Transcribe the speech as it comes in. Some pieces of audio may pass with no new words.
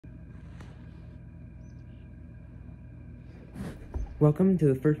Welcome to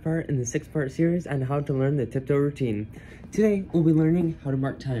the first part in the 6-part series on how to learn the TipToe routine. Today, we'll be learning how to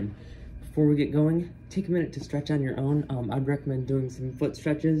mark time. Before we get going, take a minute to stretch on your own. I'd recommend doing some foot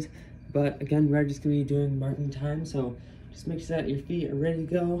stretches, but again, we're just going to be doing marking time, so just make sure that your feet are ready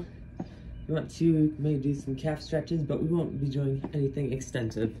to go. You want to maybe do some calf stretches, but we won't be doing anything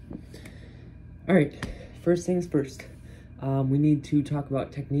extensive. Alright, first things first. We need to talk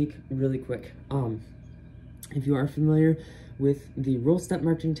about technique really quick. If you are familiar with the roll step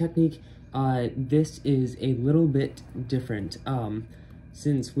marching technique, this is a little bit different.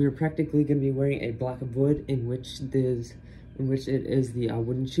 Since we're practically going to be wearing a block of wood in which it is the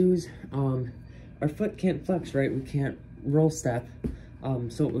wooden shoes, our foot can't flex, right? We can't roll step.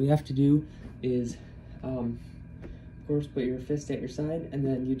 So what we have to do is, of course, put your fist at your side, and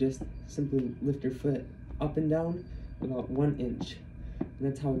then you just simply lift your foot up and down about 1 inch. And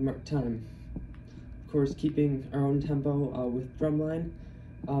that's how we mark time. Of course, keeping our own tempo with drumline,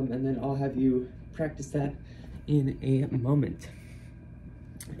 and then I'll have you practice that in a moment.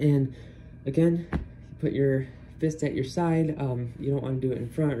 And again, put your fist at your side. You don't want to do it in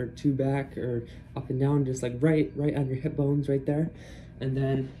front or too back or up and down, just like right on your hip bones right there. And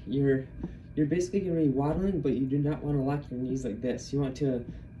then you're basically going to be waddling, but you do not want to lock your knees like this. You want to, of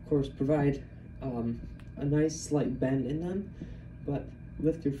course, provide a nice slight bend in them, but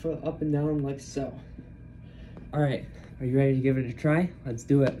lift your foot up and down like so. Alright, are you ready to give it a try? Let's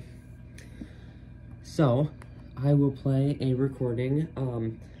do it. So, I will play a recording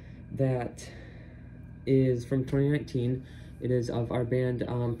that is from 2019. It is of our band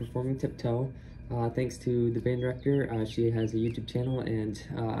performing TipToe. Thanks to the band director. She has a YouTube channel, and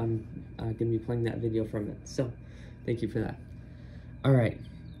I'm going to be playing that video from it. So, thank you for that. Alright,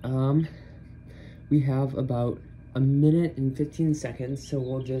 we have about 1 minute and 15 seconds, so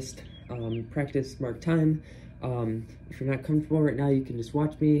we'll just practice mark time. If you're not comfortable right now, you can just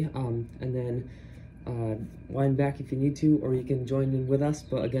watch me, and then wind back if you need to, or you can join in with us.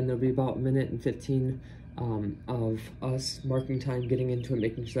 But again, there'll be about 1 minute and 15 of us marking time, getting into it,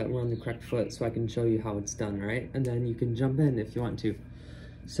 making sure that we're on the correct foot, so I can show you how it's done, right? And then you can jump in if you want to.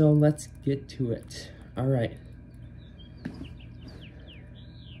 So let's get to it. All right.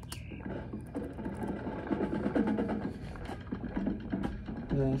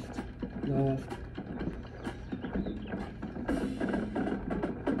 Left, left.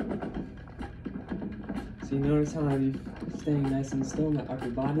 So you notice how I'm staying nice and still, and that upper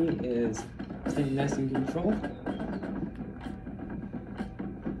body is staying nice and controlled.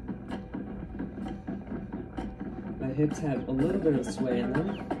 My hips have a little bit of sway in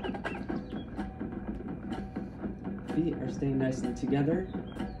them. Feet are staying nice and together.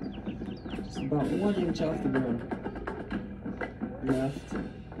 Just about 1 inch off the ground. Left,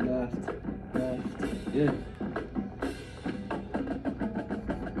 left, left. Good.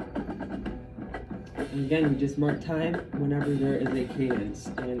 And again, you just mark time whenever there is a cadence,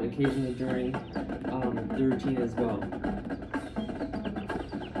 and occasionally during the routine as well.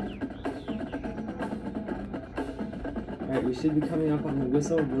 Alright, we should be coming up on the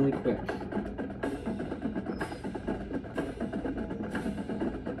whistle really quick.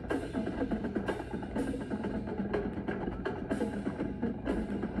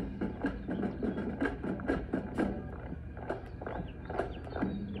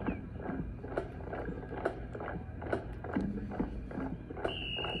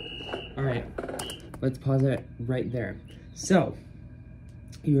 Alright, let's pause it right there. So,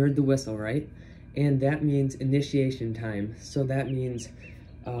 you heard the whistle, right? And that means initiation time. So that means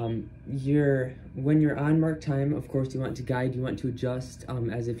when you're on mark time, of course, you want to guide, you want to adjust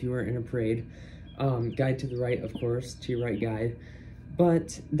as if you were in a parade. Guide to the right, of course, to your right guide.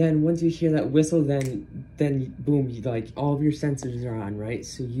 But then once you hear that whistle, then boom, like all of your sensors are on, right?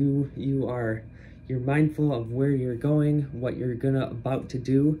 So you're mindful of where you're going, what you're about to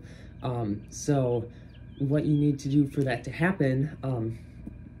do. So what you need to do for that to happen,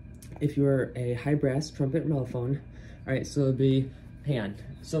 if you're a high brass trumpet or mellophone, all right, so it'll be pan.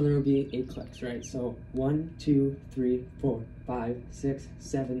 So there will be 8 clicks, right? So 1, 2, 3, 4, 5, 6,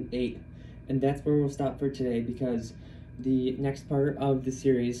 7, 8. And that's where we'll stop for today, because the next part of the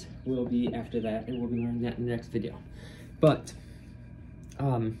series will be after that, and we'll be learning that in the next video. But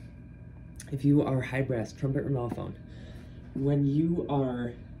if you are high brass trumpet or mellophone, when you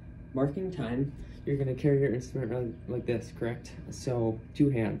are marking time, you're going to carry your instrument around like this, correct? So 2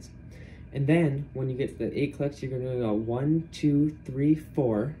 hands. And then when you get to the 8 clicks, you're going to go 1, 2, 3,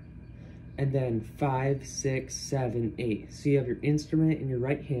 4, and then 5, 6, 7, 8. So you have your instrument in your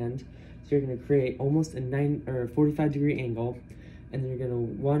right hand. So you're going to create almost a 45-degree angle. and then you're gonna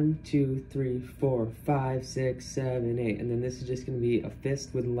 1, 2, 3, 4, 5, 6, 7, 8, and then this is just gonna be a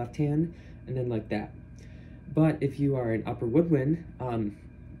fist with the left hand, and then like that. But if you are an upper woodwind,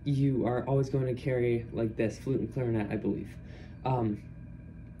 you are always going to carry like this, flute and clarinet, I believe. So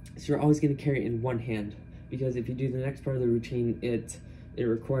you're always going to carry it in one hand, because if you do the next part of the routine, it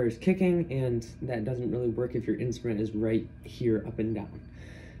requires kicking, and that doesn't really work if your instrument is right here, up and down.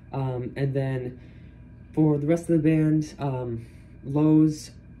 And then for the rest of the band,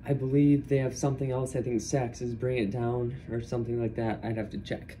 lows, I believe they have something else. I think sax is bring it down or something like that. I'd have to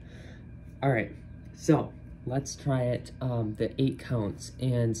check. All right, so let's try it, the 8 counts,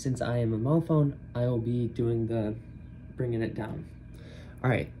 and since I am a mellophone, I will be doing the bringing it down. All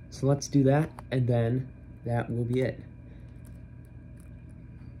right, so let's do that, and then that will be it.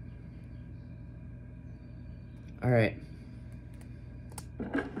 All right.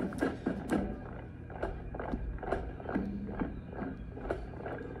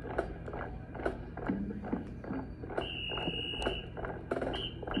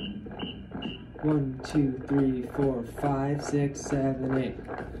 One, 2, 3, 4, 5, 6, 7, 8.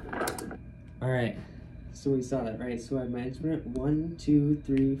 All right, so we saw that, right? So I have my instrument. 1, 2,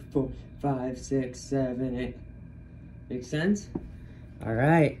 3, 4, 5, 6, 7, 8. Make sense? All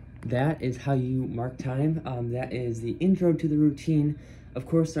right, that is how you mark time. That is the intro to the routine. Of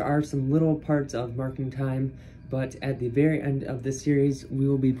course, there are some little parts of marking time, but at the very end of this series, we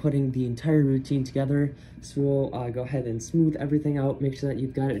will be putting the entire routine together. So we'll go ahead and smooth everything out, make sure that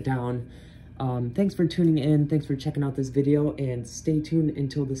you've got it down. Thanks for tuning in, thanks for checking out this video, and stay tuned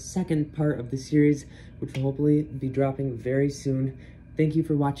until the second part of the series, which will hopefully be dropping very soon. Thank you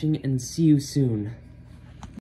for watching, and see you soon.